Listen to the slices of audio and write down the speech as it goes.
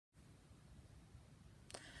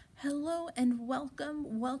Hello and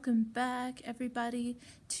welcome back everybody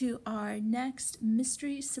to our next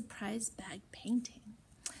mystery surprise bag painting.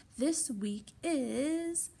 This week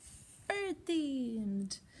is Earth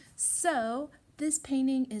themed. So this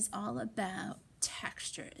painting is all about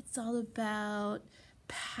texture. It's all about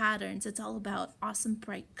patterns. It's all about awesome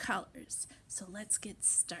bright colors. So let's get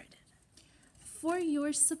started. For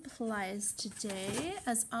your supplies today,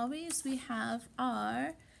 as always, we have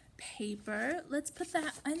our paper. Let's put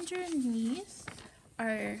that underneath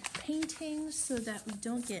our painting so that we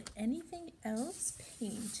don't get anything else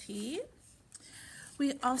painty.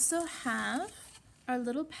 We also have our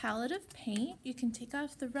little palette of paint. You can take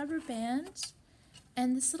off the rubber band,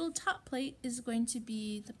 and this little top plate is going to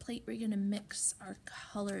be the plate we're going to mix our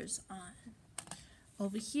colors on.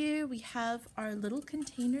 Over here we have our little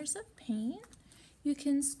containers of paint. You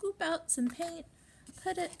can scoop out some paint,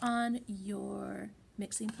 put it on your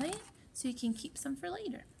mixing plate so you can keep some for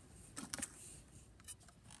later.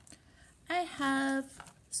 I have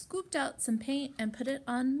scooped out some paint and put it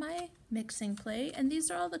on my mixing plate, and these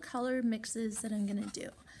are all the color mixes that I'm going to do.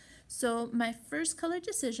 So my first color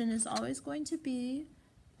decision is always going to be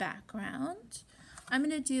background. I'm going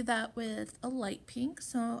to do that with a light pink,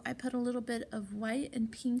 so I put a little bit of white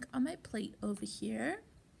and pink on my plate over here.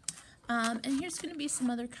 And here's going to be some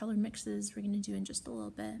other color mixes we're going to do in just a little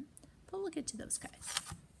bit, but we'll get to those guys.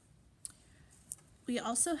 We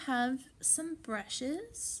also have some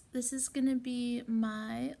brushes. This is going to be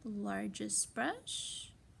my largest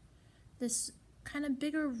brush. This kind of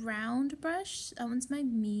bigger round brush, that one's my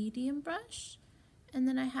medium brush. And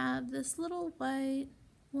then I have this little white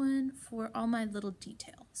one for all my little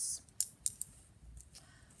details.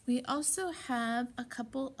 We also have a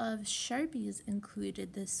couple of Sharpies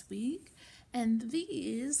included this week, and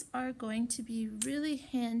these are going to be really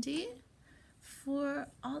handy for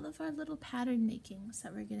all of our little pattern makings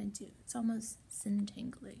that we're going to do. It's almost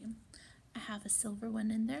Zentangle. I have a silver one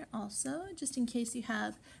in there also, just in case you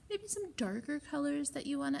have maybe some darker colors that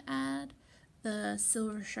you want to add. The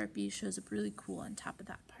silver Sharpie shows up really cool on top of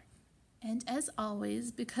that part. And as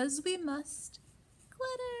always, because we must,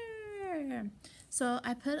 glitter! So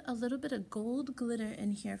I put a little bit of gold glitter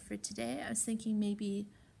in here for today. I was thinking maybe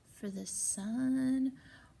for the sun,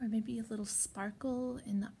 or maybe a little sparkle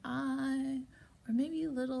in the eye, or maybe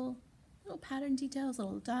little pattern details,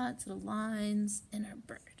 little dots, little lines in our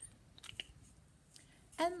bird.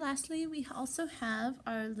 And lastly, we also have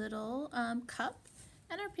our little cup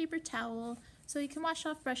and our paper towel, so you can wash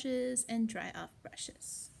off brushes and dry off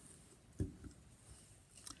brushes.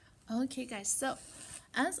 Okay guys, so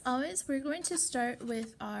as always, we're going to start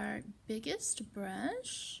with our biggest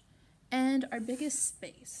brush and our biggest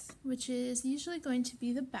space, which is usually going to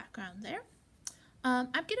be the background there.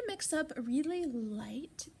 I'm going to mix up a really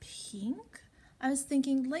light pink. I was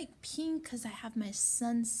thinking light pink because I have my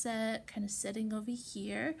sunset kind of setting over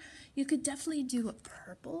here. You could definitely do a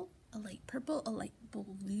purple, a light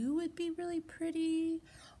blue would be really pretty.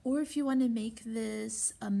 Or if you want to make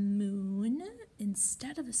this a moon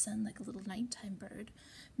instead of a sun, like a little nighttime bird,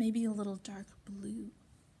 maybe a little dark blue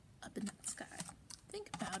up in that sky. Think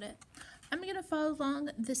about it. I'm going to follow along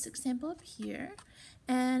this example up here,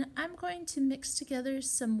 and I'm going to mix together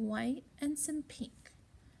some white and some pink.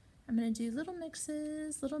 I'm going to do little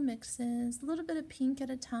mixes, a little bit of pink at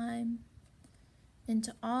a time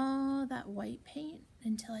into all that white paint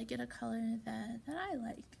until I get a color that I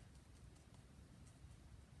like.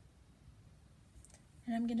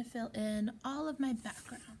 And I'm going to fill in all of my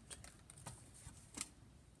background.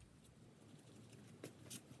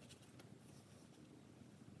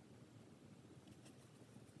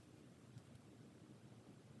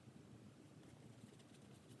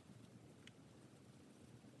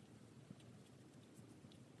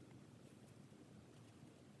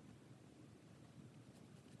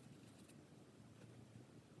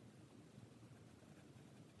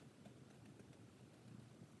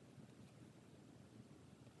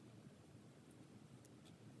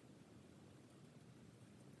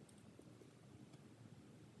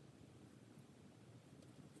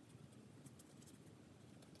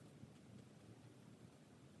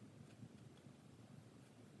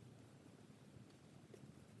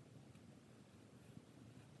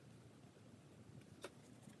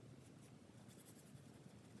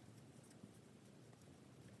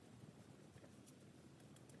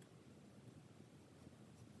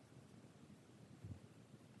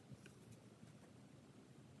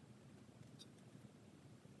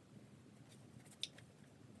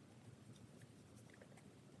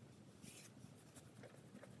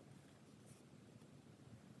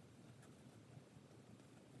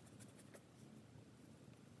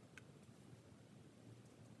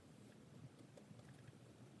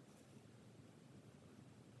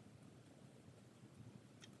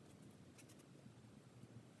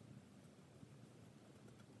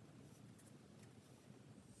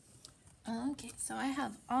 Okay, so I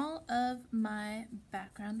have all of my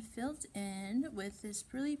background filled in with this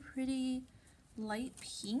really pretty light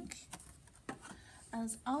pink.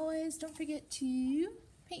 As always, don't forget to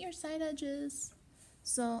paint your side edges.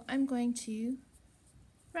 So I'm going to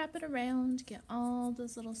wrap it around, get all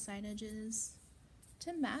those little side edges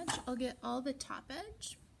to match. I'll get all the top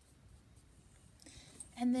edge.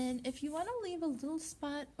 And then if you want to leave a little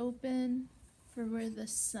spot open for where the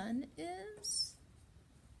sun is,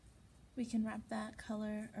 we can wrap that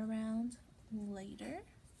color around later,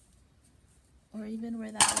 or even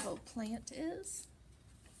where that little plant is.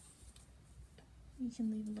 You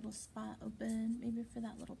can leave a little spot open, maybe for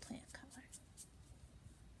that little plant color.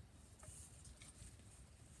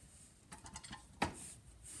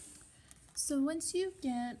 So once you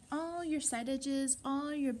get all your side edges,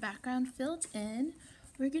 all your background filled in,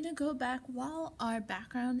 we're gonna go back while our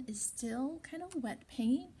background is still kind of wet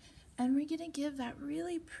paint, and we're gonna give that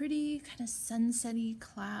really pretty kind of sunsetty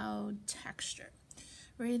cloud texture.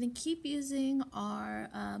 We're gonna keep using our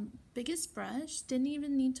biggest brush, didn't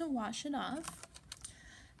even need to wash it off.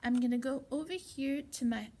 I'm gonna go over here to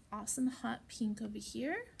my awesome hot pink over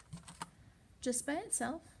here, just by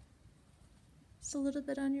itself. Just a little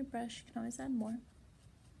bit on your brush, you can always add more.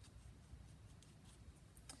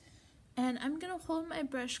 And I'm gonna hold my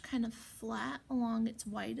brush kind of flat along its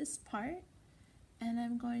widest part, and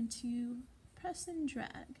I'm going to press and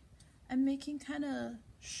drag. I'm making kind of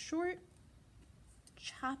short,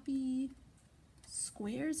 choppy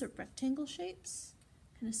squares or rectangle shapes,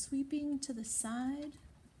 kind of sweeping to the side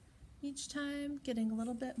each time, getting a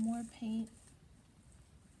little bit more paint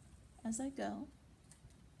as I go.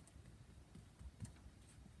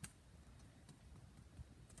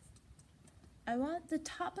 I want the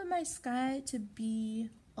top of my sky to be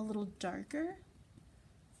a little darker,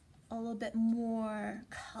 a little bit more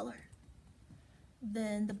color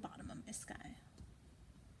than the bottom of my sky.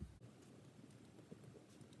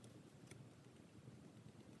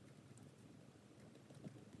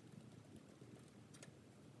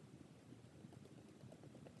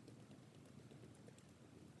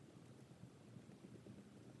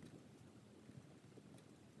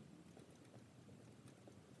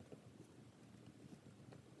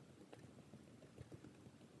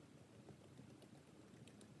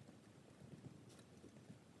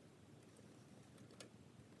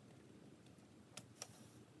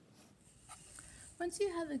 Once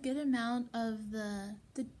you have a good amount of the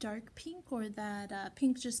dark pink, or that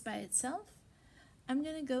pink just by itself, I'm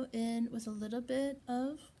going to go in with a little bit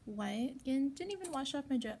of white. Again, didn't even wash off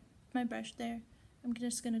my brush there. I'm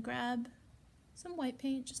just going to grab some white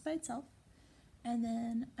paint just by itself, and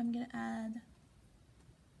then I'm going to add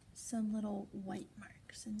some little white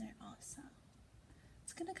marks in there also.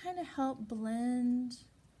 It's going to kind of help blend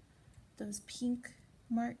those pink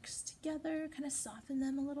marks together, kind of soften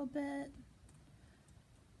them a little bit.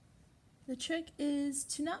 The trick is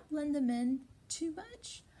to not blend them in too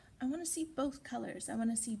much. I want to see both colors. I want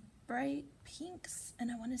to see bright pinks, and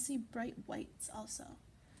I want to see bright whites also.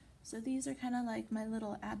 So these are kind of like my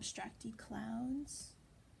little abstracty clouds,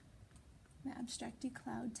 my abstracty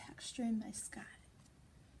cloud texture in my sky.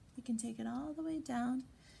 You can take it all the way down.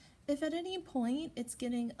 If at any point it's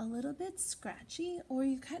getting a little bit scratchy, or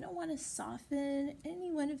you kind of want to soften any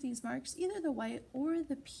one of these marks, either the white or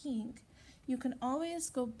the pink, you can always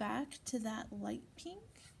go back to that light pink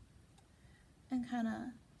and kind of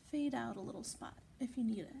fade out a little spot if you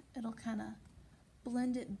need it. It'll kind of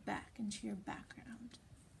blend it back into your background.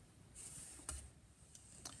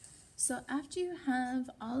 So after you have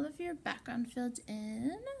all of your background filled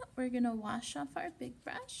in, we're going to wash off our big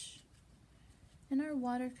brush. In our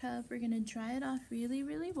water cup, we're going to dry it off really,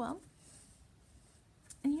 really well.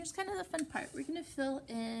 And here's kind of the fun part. We're going to fill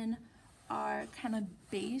in our kind of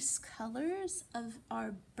base colors of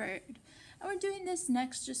our bird. And we're doing this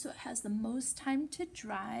next just so it has the most time to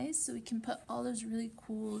dry, so we can put all those really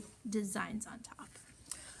cool designs on top.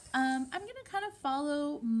 I'm going to kind of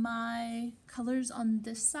follow my colors on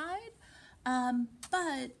this side,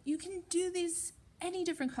 but you can do these any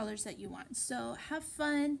different colors that you want. So have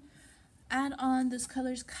fun, add on those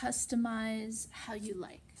colors, customize how you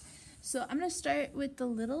like. So I'm going to start with the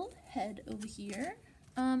little head over here.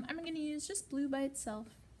 I'm going to use just blue by itself.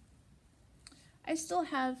 I still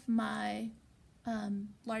have my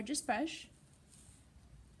largest brush,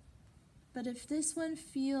 but if this one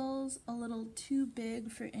feels a little too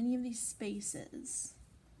big for any of these spaces,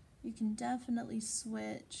 you can definitely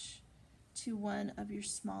switch to one of your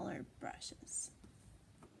smaller brushes.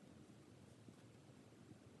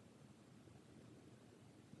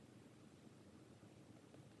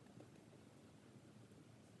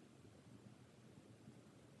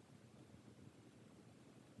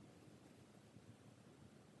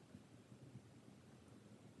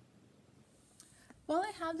 while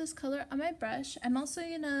I have this color on my brush, I'm also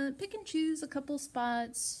gonna pick and choose a couple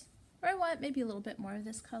spots where I want maybe a little bit more of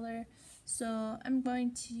this color. So I'm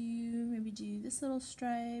going to maybe do this little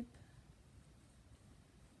stripe,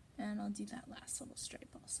 and I'll do that last little stripe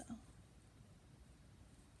also.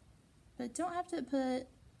 But don't have to put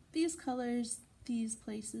these colors these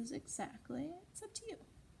places exactly. It's up to you.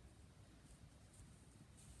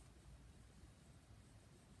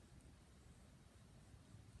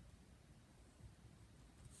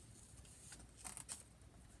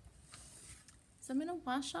 So I'm going to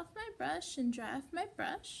wash off my brush and dry off my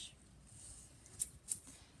brush.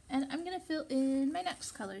 And I'm going to fill in my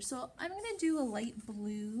next color. So I'm going to do a light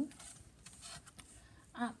blue.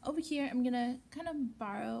 Over here, I'm going to kind of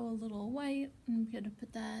borrow a little white. I'm going to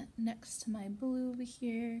put that next to my blue over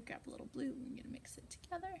here. Grab a little blue. I'm going to mix it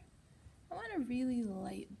together. I want a really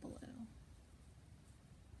light blue.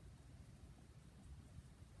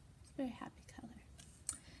 It's a very happy color.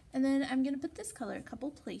 And then I'm going to put this color a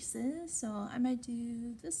couple places. So I might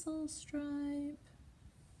do this little stripe.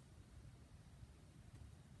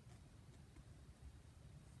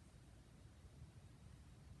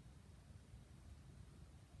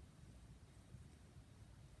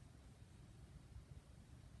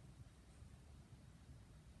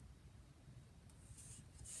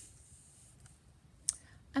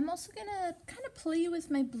 I'm also going to kind of play with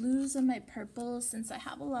my blues and my purples since I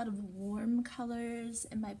have a lot of warm colors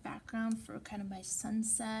in my background for kind of my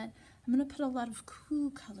sunset. I'm going to put a lot of cool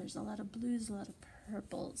colors, a lot of blues, a lot of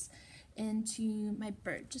purples into my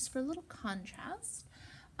bird just for a little contrast.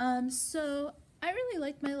 So I really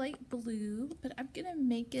like my light blue, but I'm going to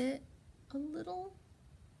make it a little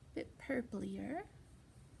bit purplier.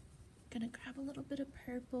 I'm going to grab a little bit of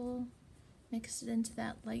purple, mix it into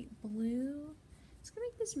that light blue. It's going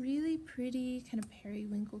to make this really pretty kind of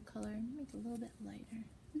periwinkle color. Make it a little bit lighter.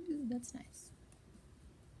 Ooh, that's nice.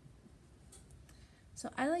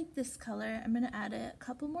 So I like this color. I'm going to add it a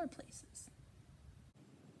couple more places.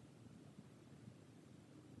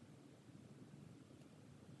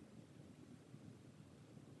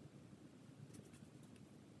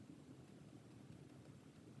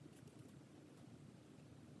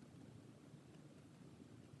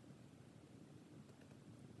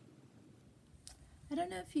 I don't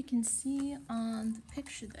know if you can see on the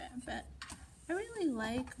picture there, but I really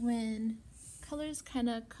like when colors kind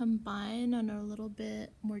of combine and are a little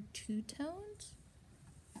bit more two-toned.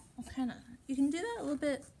 You can do that a little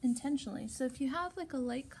bit intentionally. So if you have like a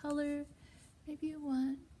light color, maybe you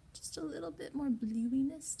want just a little bit more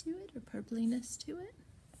bluiness to it or purpliness to it,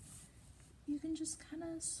 you can just kind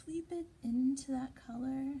of sweep it into that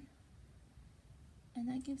color, and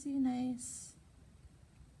that gives you a nice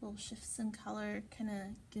little shifts in color, kind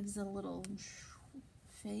of gives it a little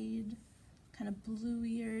fade, kind of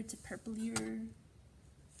bluier to purplier.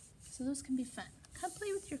 So those can be fun. Kind of play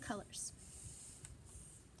with your colors.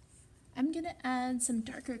 I'm going to add some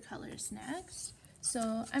darker colors next.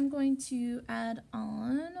 So I'm going to add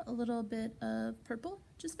on a little bit of purple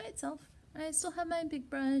just by itself. I still have my big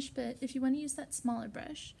brush, but if you want to use that smaller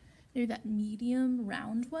brush, maybe that medium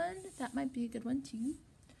round one, that might be a good one too.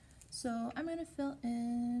 So I'm going to fill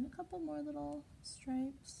in a couple more little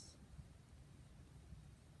stripes.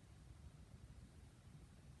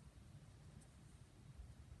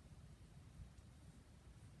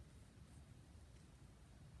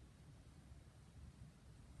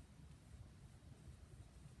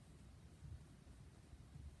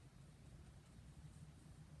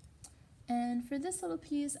 And for this little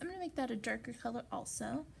piece, I'm going to make that a darker color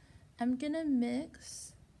also. I'm going to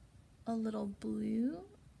mix a little blue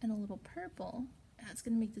and a little purple. And it's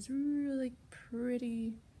going to make this really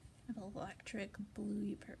pretty electric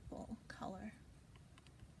bluey purple color.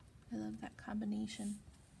 I love that combination.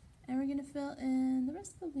 And we're going to fill in the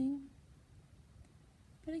rest of the wing.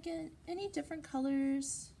 But again, any different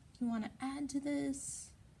colors you want to add to this.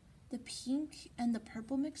 The pink and the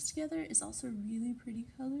purple mixed together is also a really pretty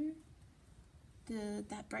color.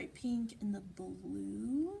 That bright pink and the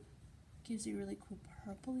blue gives you a really cool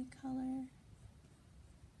purpley color.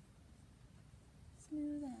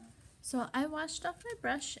 Smooth out. So I washed off my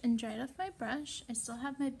brush and dried off my brush. I still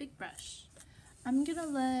have my big brush. I'm gonna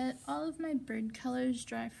let all of my bird colors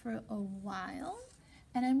dry for a while,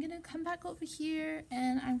 and I'm gonna come back over here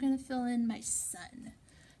and I'm gonna fill in my sun.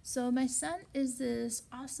 So my sun is this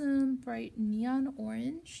awesome bright neon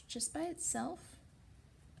orange just by itself.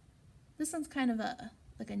 This one's kind of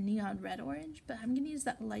like a neon red orange, but I'm going to use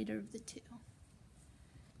that lighter of the two. I'm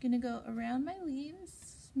going to go around my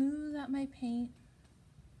leaves, smooth out my paint.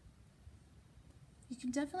 You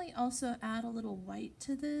can definitely also add a little white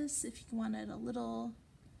to this if you want it a little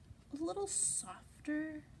softer.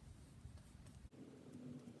 after.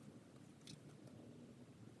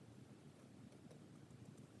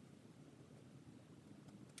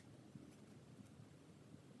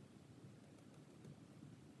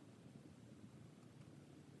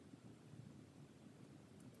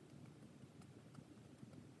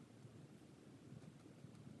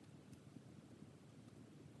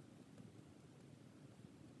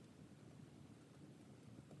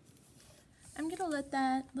 I'm going to let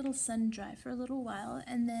that little sun dry for a little while,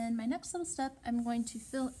 and then my next little step, I'm going to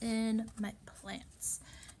fill in my plants.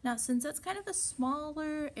 Now, since that's kind of a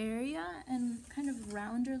smaller area and kind of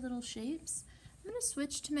rounder little shapes, I'm going to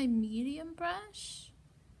switch to my medium brush,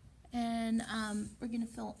 and we're going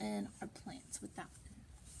to fill in our plants with that one.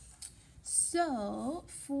 So,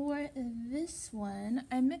 for this one,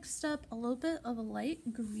 I mixed up a little bit of a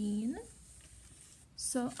light green.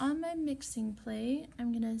 So on my mixing plate,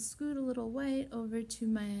 I'm going to scoot a little white over to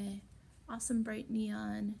my awesome bright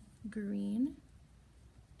neon green,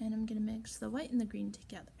 and I'm going to mix the white and the green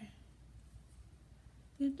together.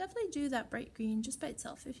 You can definitely do that bright green just by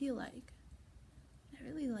itself if you like. I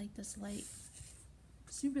really like this light,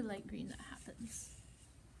 super light green that happens.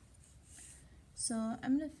 So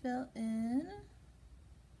I'm going to fill in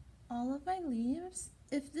all of my leaves.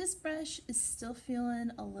 If this brush is still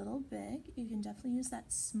feeling a little big, you can definitely use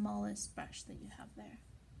that smallest brush that you have there.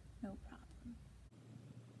 No problem.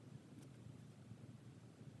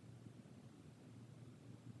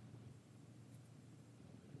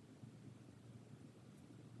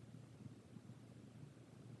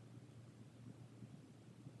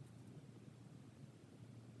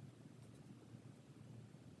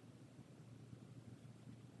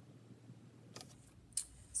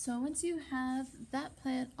 So once you have that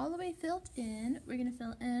plant all the way filled in, we're going to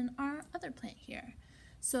fill in our other plant here.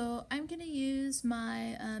 So I'm going to use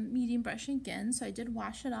my medium brush again. So I did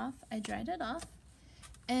wash it off, I dried it off,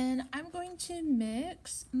 and I'm going to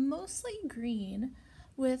mix mostly green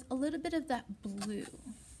with a little bit of that blue.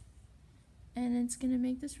 And it's going to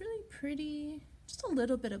make this really pretty, just a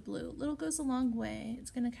little bit of blue. Little goes a long way. It's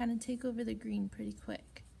going to kind of take over the green pretty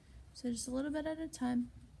quick. So just a little bit at a time.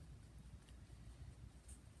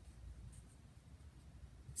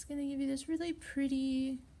 It's going to give you this really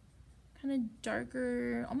pretty, kind of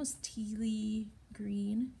darker, almost tealy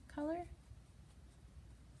green color.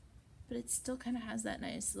 But it still kind of has that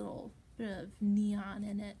nice little bit of neon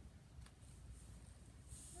in it.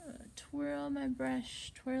 Twirl my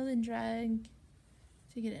brush, twirl and drag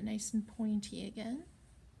to get it nice and pointy again.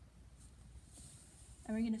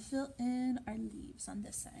 And we're going to fill in our leaves on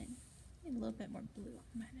this side. Need a little bit more blue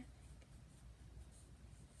on mine, I think.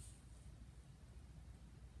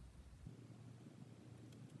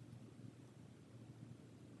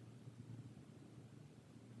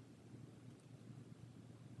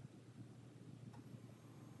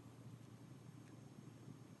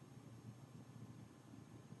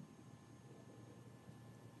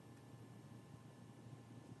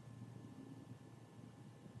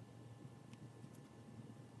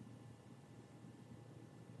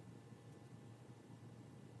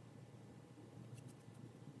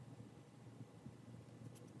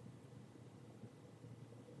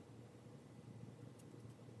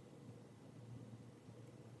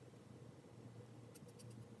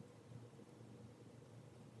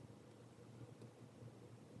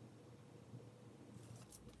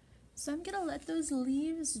 So I'm gonna let those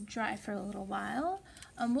leaves dry for a little while.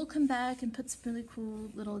 We'll come back and put some really cool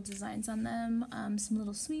little designs on them, some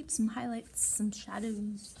little sweeps, some highlights, some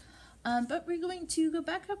shadows. But we're going to go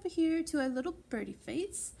back up here to our little birdie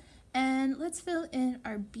face, and let's fill in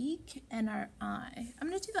our beak and our eye. I'm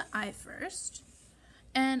gonna do the eye first,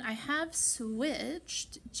 and I have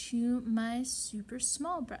switched to my super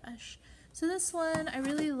small brush. So this one I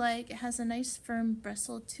really like. It has a nice firm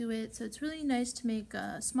bristle to it, so it's really nice to make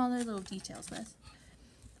smaller little details with.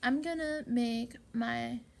 I'm gonna make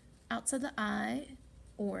my outside of the eye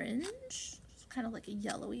orange, kind of like a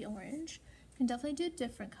yellowy orange. You can definitely do a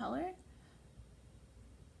different color.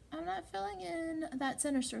 I'm not filling in that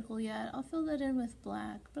center circle yet. I'll fill that in with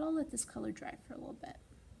black, but I'll let this color dry for a little bit.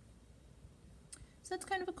 So that's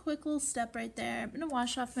kind of a quick little step right there. I'm gonna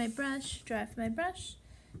wash off my brush, dry off my brush,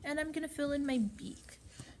 and I'm going to fill in my beak.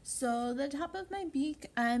 So the top of my beak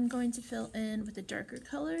I'm going to fill in with a darker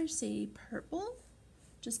color, say purple,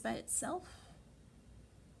 just by itself.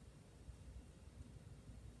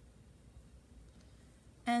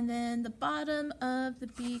 And then the bottom of the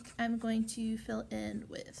beak I'm going to fill in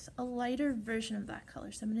with a lighter version of that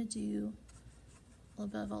color. So I'm going to do a little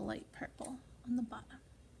bit of a light purple on the bottom.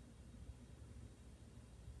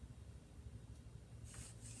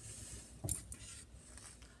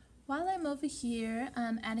 while I'm over here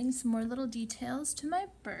adding some more little details to my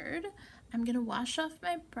bird, I'm going to wash off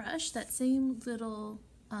my brush, that same little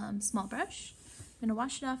small brush. I'm going to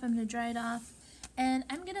wash it off, I'm going to dry it off, and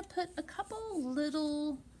I'm going to put a couple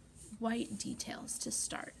little white details to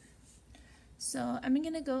start. So I'm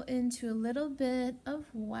going to go into a little bit of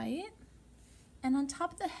white, and on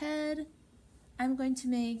top of the head, I'm going to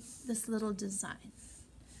make this little design.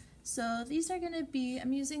 So these are going to be,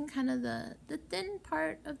 I'm using kind of the thin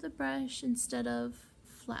part of the brush instead of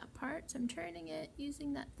flat parts. I'm turning it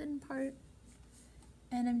using that thin part,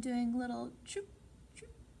 and I'm doing little choop,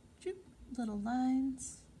 choop, choop, little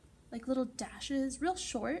lines, like little dashes, real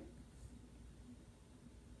short.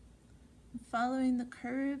 I'm following the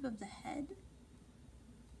curve of the head.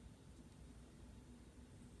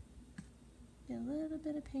 Get a little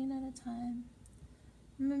bit of paint at a time.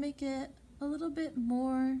 I'm going to make it a little bit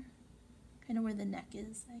more kind of where the neck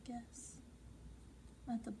is, I guess,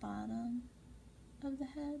 at the bottom of the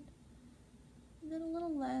head, and then a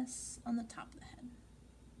little less on the top of the head.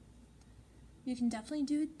 You can definitely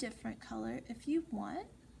do a different color if you want.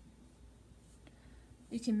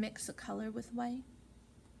 You can mix a color with white.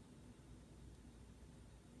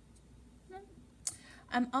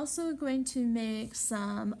 I'm also going to make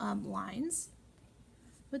some lines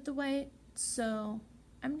with the white, so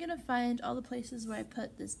I'm going to find all the places where I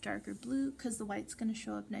put this darker blue because the white's going to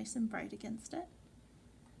show up nice and bright against it.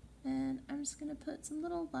 And I'm just going to put some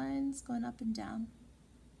little lines going up and down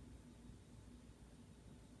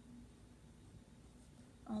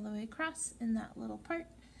all the way across in that little part,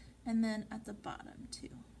 and then at the bottom too.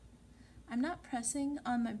 I'm not pressing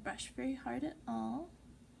on my brush very hard at all,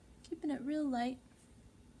 keeping it real light.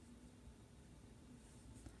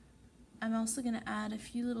 I'm also going to add a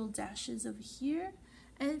few little dashes over here.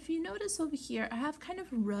 And if you notice over here, I have kind of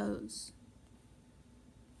rows.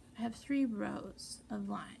 I have 3 rows of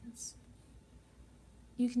lines.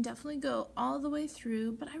 You can definitely go all the way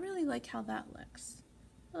through, but I really like how that looks.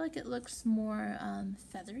 I feel like it looks more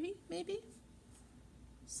feathery, maybe.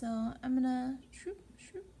 So I'm gonna shoop,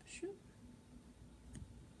 shoop, shoop.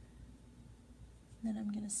 Then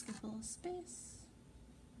I'm gonna skip a little space.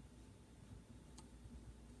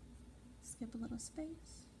 Skip a little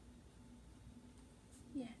space.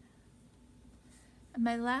 Yeah. And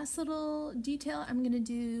my last little detail I'm going to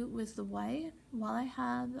do with the white, while I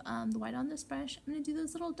have the white on this brush, I'm going to do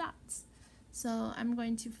those little dots. So I'm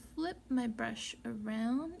going to flip my brush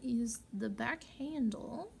around, use the back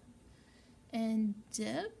handle, and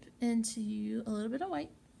dip into a little bit of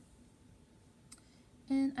white.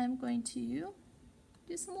 And I'm going to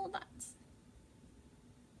do some little dots.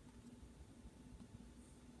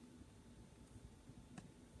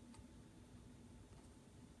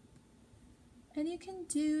 And you can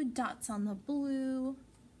do dots on the blue,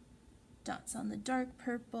 dots on the dark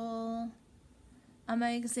purple. On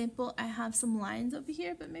my example, I have some lines over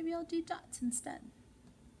here, but maybe I'll do dots instead.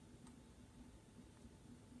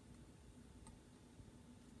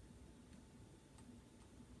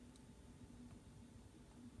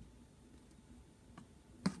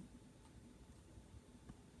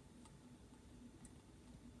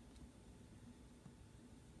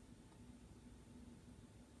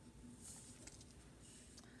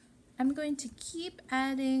 I'm going to keep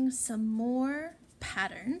adding some more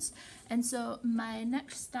patterns, and so my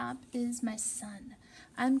next stop is my sun.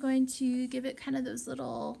 I'm going to give it kind of those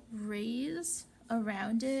little rays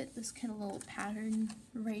around it, this kind of little pattern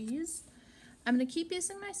rays. I'm going to keep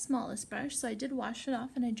using my smallest brush, so I did wash it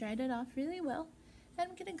off and I dried it off really well. And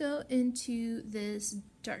I'm going to go into this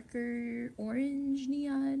darker orange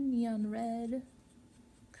neon red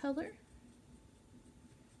color.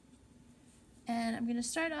 And I'm going to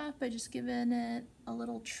start off by just giving it a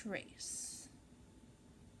little trace.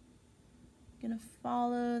 I'm going to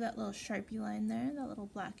follow that little Sharpie line there, that little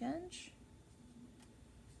black edge.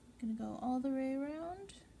 I'm going to go all the way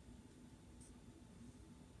around.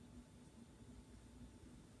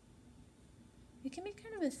 It can be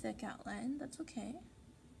kind of a thick outline, that's okay.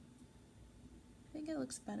 I think it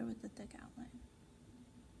looks better with the thick outline.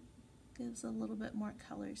 Gives a little bit more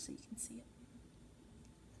color so you can see it.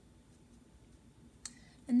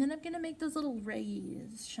 And then I'm going to make those little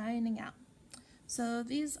rays shining out. So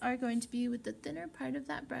these are going to be with the thinner part of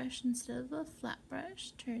that brush instead of a flat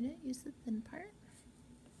brush. Turn it, use the thin part.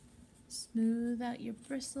 Smooth out your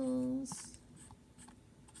bristles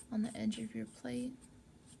on the edge of your plate.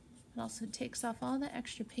 It also takes off all the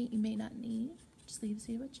extra paint you may not need. Just leaves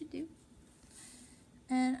you what you do.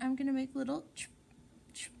 And I'm going to make little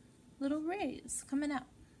rays coming out.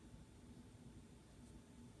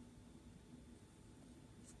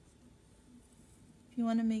 If you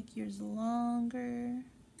want to make yours longer,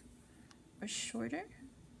 or shorter,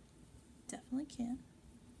 definitely can.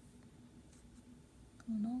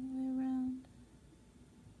 Going all the way around.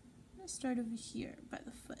 I'm going to start over here by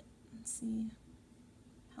the foot and see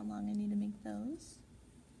how long I need to make those.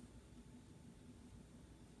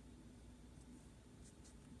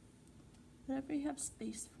 Whatever you have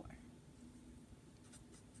space for.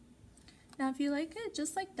 Now if you like it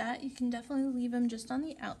just like that, you can definitely leave them just on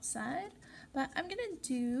the outside, but I'm going to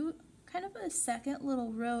do kind of a second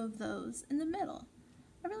little row of those in the middle.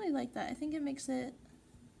 I really like that. I think it makes it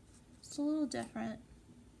just a little different.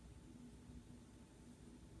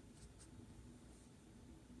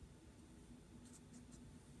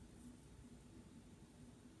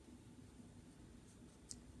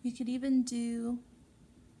 You could even do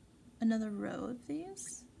another row of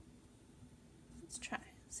these. Let's try,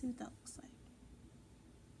 see what that looks like.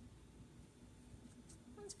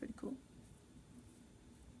 That's pretty cool.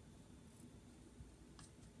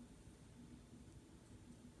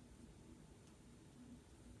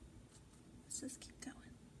 Let's just keep going.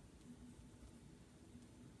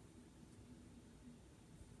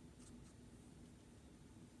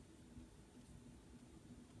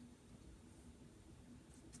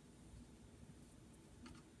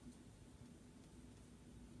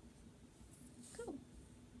 Cool.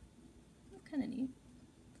 Kind of neat.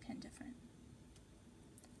 Kind of different.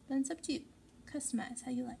 But it's up to you. Customize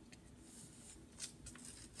how you like.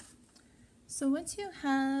 So once you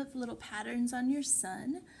have little patterns on your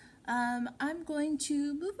sun, I'm going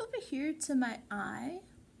to move over here to my eye,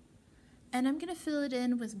 and I'm going to fill it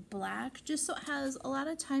in with black just so it has a lot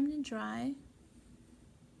of time to dry.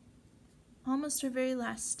 Almost our very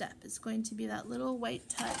last step is going to be that little white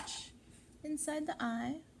touch inside the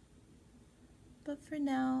eye. But for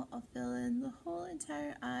now, I'll fill in the whole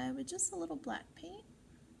entire eye with just a little black paint.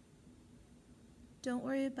 Don't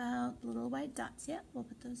worry about the little white dots yet. We'll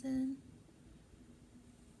put those in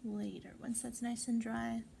later once that's nice and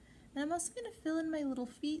dry. And I'm also going to fill in my little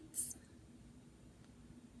feet.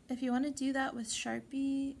 If you want to do that with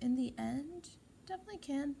Sharpie in the end, definitely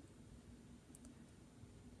can.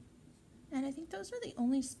 And I think those are the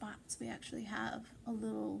only spots we actually have a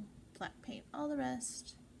little black paint. All the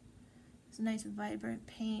rest is a nice vibrant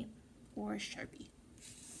paint or Sharpie.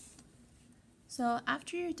 So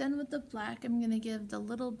after you're done with the black, I'm going to give the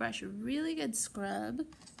little brush a really good scrub,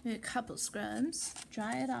 maybe a couple scrubs,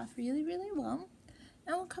 dry it off really, really well.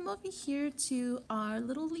 And we'll come over here to our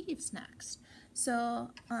little leaves next. So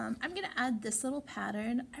I'm going to add this little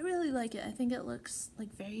pattern. I really like it. I think it looks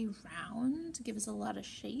like very round, gives a lot of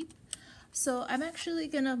shape. So I'm actually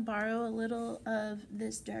going to borrow a little of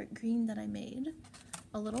this dark green that I made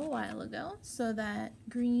a little while ago. So that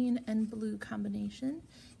green and blue combination.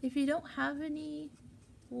 If you don't have any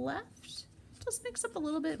left, just mix up a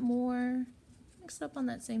little bit more. Mix it up on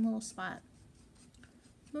that same little spot.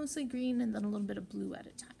 Mostly green and then a little bit of blue at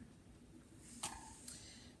a time.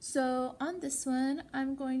 So on this one,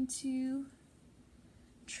 I'm going to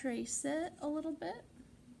trace it a little bit.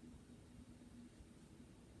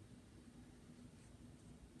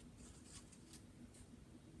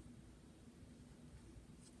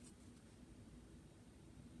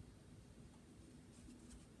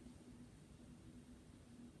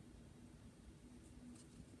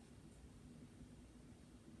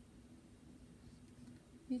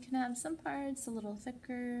 You can have some parts a little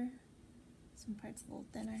thicker, some parts a little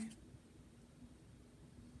thinner.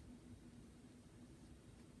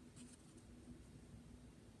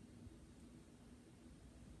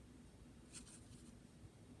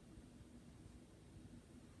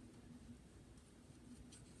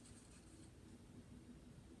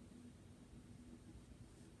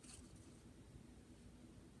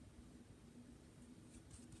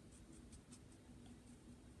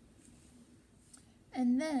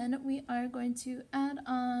 And then we are going to add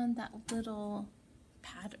on that little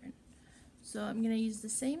pattern. So I'm going to use the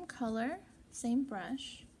same color, same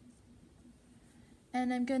brush,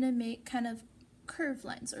 and I'm going to make kind of curved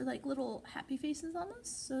lines or like little happy faces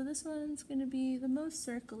almost. So this one's going to be the most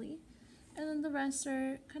circly, and then the rest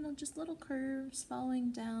are kind of just little curves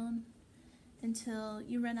following down until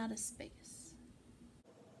you run out of space.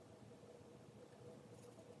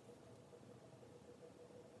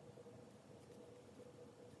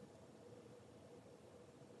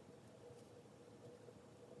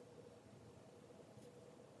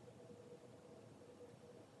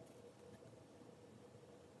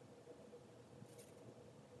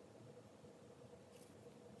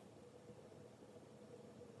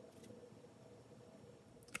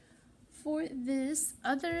 For this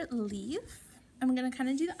other leaf, I'm going to kind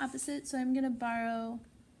of do the opposite. So I'm going to borrow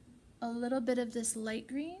a little bit of this light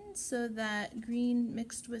green, so that green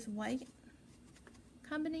mixed with white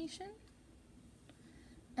combination.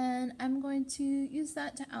 And I'm going to use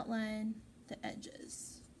that to outline the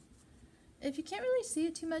edges. If you can't really see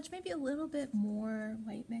it too much, maybe a little bit more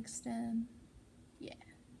white mixed in. Yeah.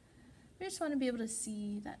 We just want to be able to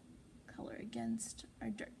see that color against our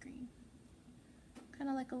dark green. Kind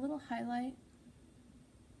of like a little highlight.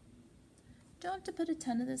 Don't have to put a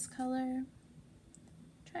ton of this color.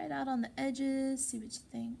 Try it out on the edges, see what you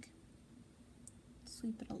think.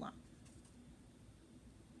 Sweep it along.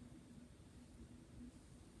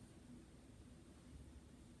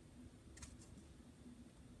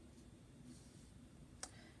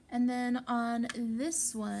 And then on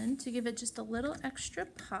this one, to give it just a little extra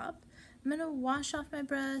pop, I'm going to wash off my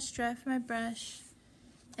brush, dry off my brush,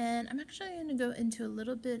 and I'm actually going to go into a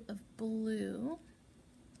little bit of blue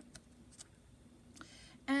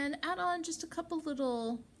and add on just a couple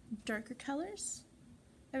little darker colors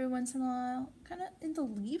every once in a while, kind of in the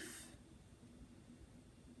leaf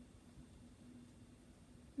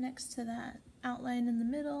next to that outline in the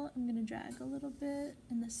middle. I'm going to drag a little bit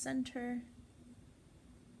in the center.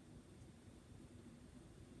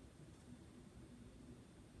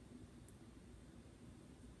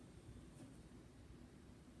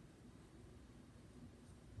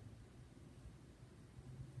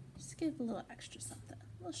 Just give a little extra something,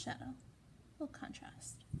 a little shadow, a little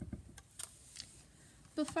contrast.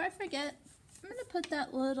 Before I forget, I'm going to put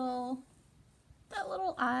that little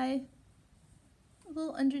eye, a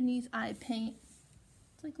little underneath eye paint.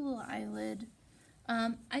 It's like a little eyelid.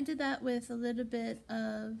 I did that with a little bit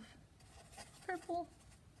of purple.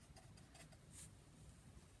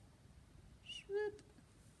 Swoop.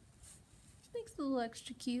 Makes it a little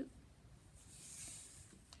extra cute.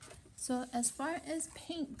 So as far as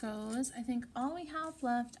paint goes, I think all we have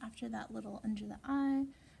left after that little under the eye,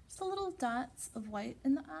 just the little dots of white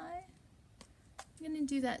in the eye. I'm going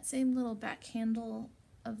to do that same little back handle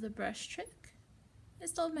of the brush trick. I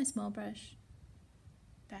still have my small brush.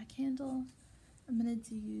 Back handle. I'm going to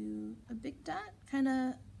do a big dot, kind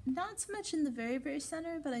of not so much in the very, very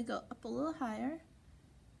center, but I go up a little higher,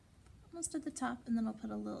 almost at the top, and then I'll put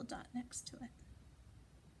a little dot next to it.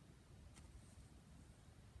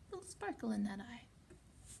 Little sparkle in that eye.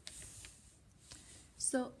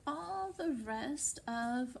 So all the rest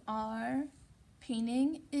of our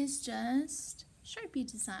painting is just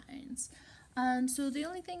Sharpie designs. So the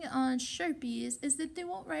only thing on Sharpies is that they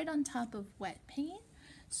won't write on top of wet paint.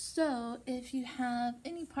 So if you have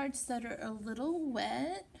any parts that are a little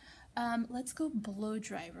wet, let's go blow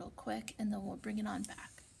dry real quick and then we'll bring it on back.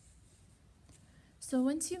 So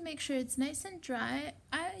once you make sure it's nice and dry,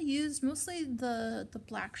 I use mostly the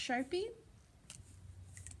black Sharpie,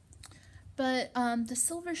 but the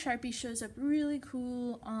silver Sharpie shows up really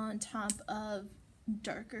cool on top of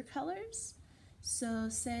darker colors. So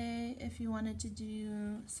say if you wanted to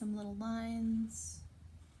do some little lines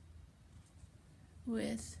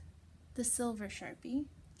with the silver Sharpie,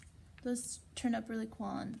 those turn up really cool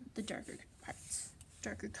on the darker parts,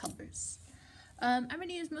 darker colors. I'm going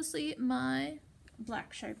to use mostly my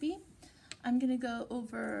black Sharpie. I'm going to go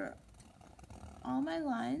over all my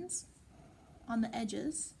lines on the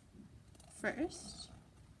edges first.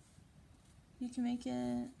 You can make it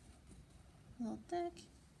a little thick.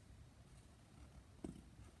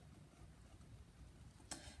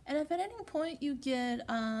 And if at any point you get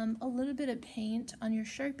a little bit of paint on your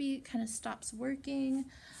Sharpie, it kind of stops working,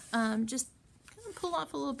 just kind of pull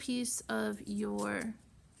off a little piece of your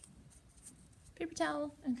paper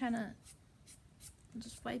towel and kind of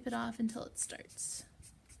just wipe it off until it starts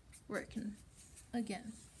working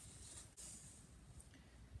again.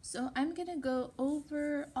 So I'm going to go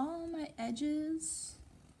over all my edges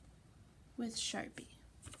with Sharpie.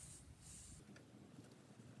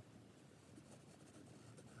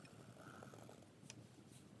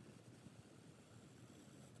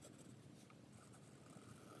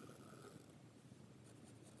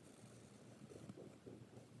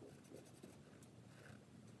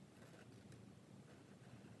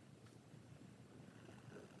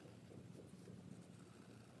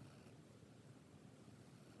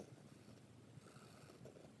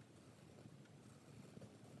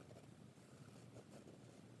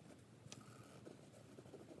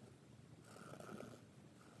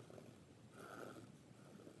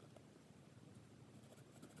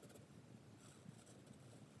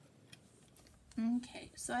 Okay,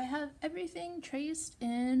 so I have everything traced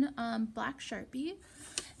in black Sharpie,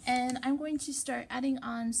 and I'm going to start adding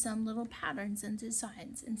on some little patterns and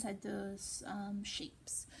designs inside those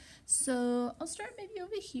shapes. So I'll start maybe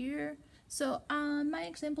over here. So my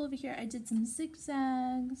example over here, I did some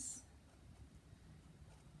zigzags.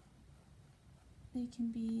 They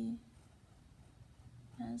can be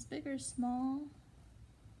as big or small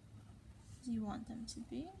as you want them to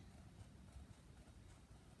be.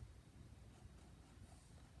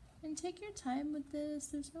 And take your time with this,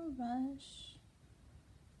 there's no rush.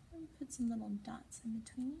 And put some little dots in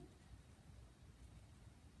between.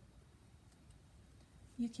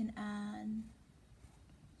 You can add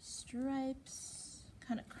stripes,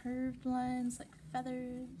 kind of curved lines like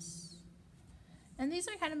feathers. And these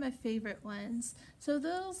are kind of my favorite ones. So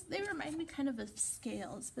those, they remind me kind of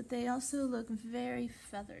scales, but they also look very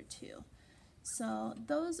feathered too. So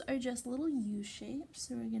those are just little U shapes.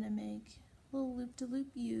 So we're gonna make little loop-to-loop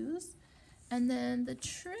U's. And then the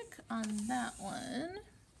trick on that one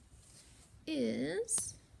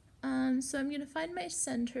is, so I'm gonna find my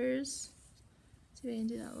centers. See if I can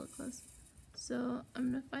do that a little close. So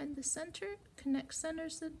I'm gonna find the center, connect center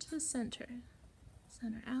to center.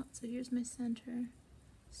 Center out, so here's my center,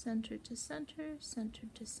 center to center, center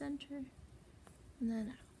to center, and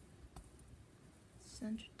then out.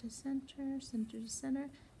 Center to center, center to center. It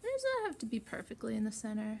doesn't have to be perfectly in the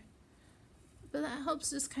center, but that helps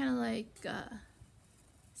just kind of like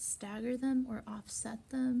stagger them or offset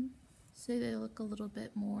them so they look a little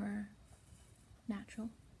bit more natural.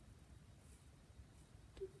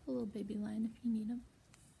 Do a little baby line if you need them.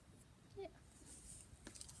 Yeah.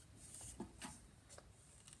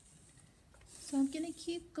 So I'm gonna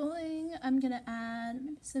keep going. I'm gonna add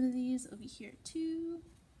maybe some of these over here too.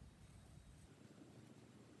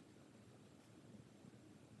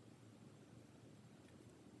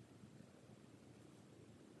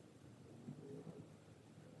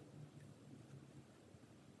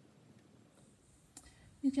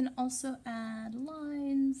 You can also add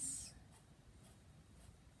lines.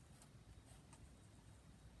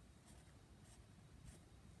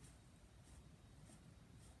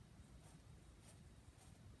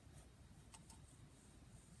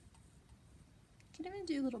 You can even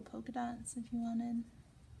do little polka dots if you wanted.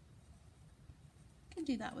 You can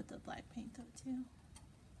do that with the black paint though too.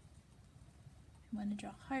 If you want to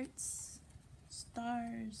draw hearts,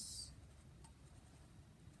 stars,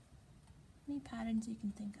 any patterns you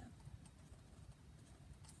can think of.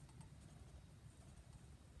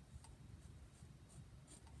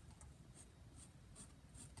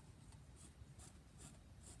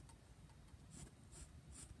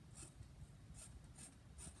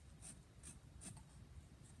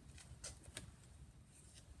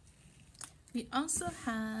 We also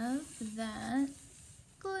have that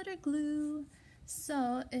glitter glue.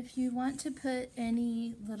 So if you want to put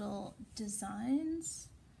any little designs,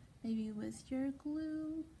 maybe with your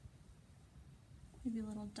glue, maybe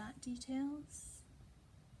little dot details,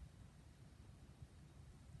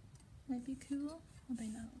 might be cool. I'll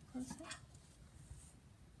bring that a little closer.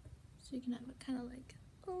 So you can have it kind of like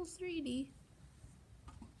all 3D.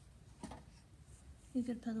 You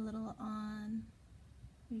could put a little on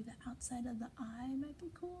maybe the outside of the eye might be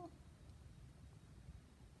cool.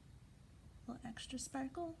 A little extra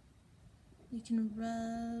sparkle. You can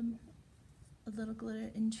rub a little glitter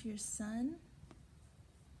into your sun.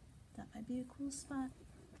 That might be a cool spot.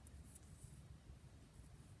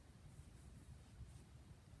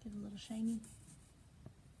 Give it a little shiny.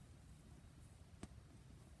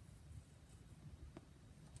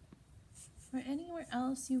 Or anywhere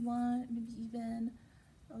else you want, maybe even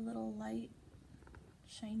a little light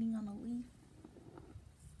shining on a leaf.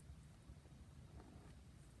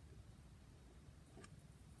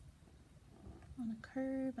 On a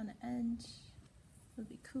curve, on an edge, would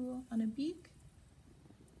be cool. On a beak,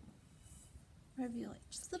 wherever you like,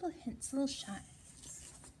 just little hints, little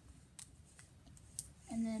shines.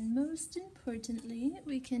 And then most importantly,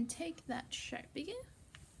 we can take that Sharpie,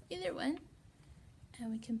 either one,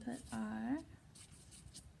 and we can put our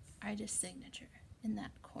artist signature in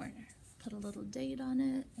that corner. Put a little date on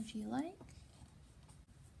it if you like.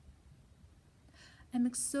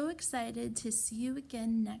 I'm so excited to see you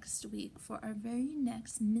again next week for our very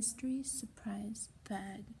next mystery surprise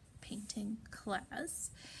bag painting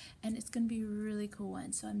class. And it's going to be a really cool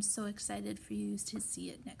one. So I'm so excited for you to see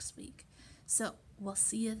it next week. So we'll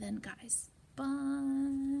see you then, guys.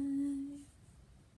 Bye.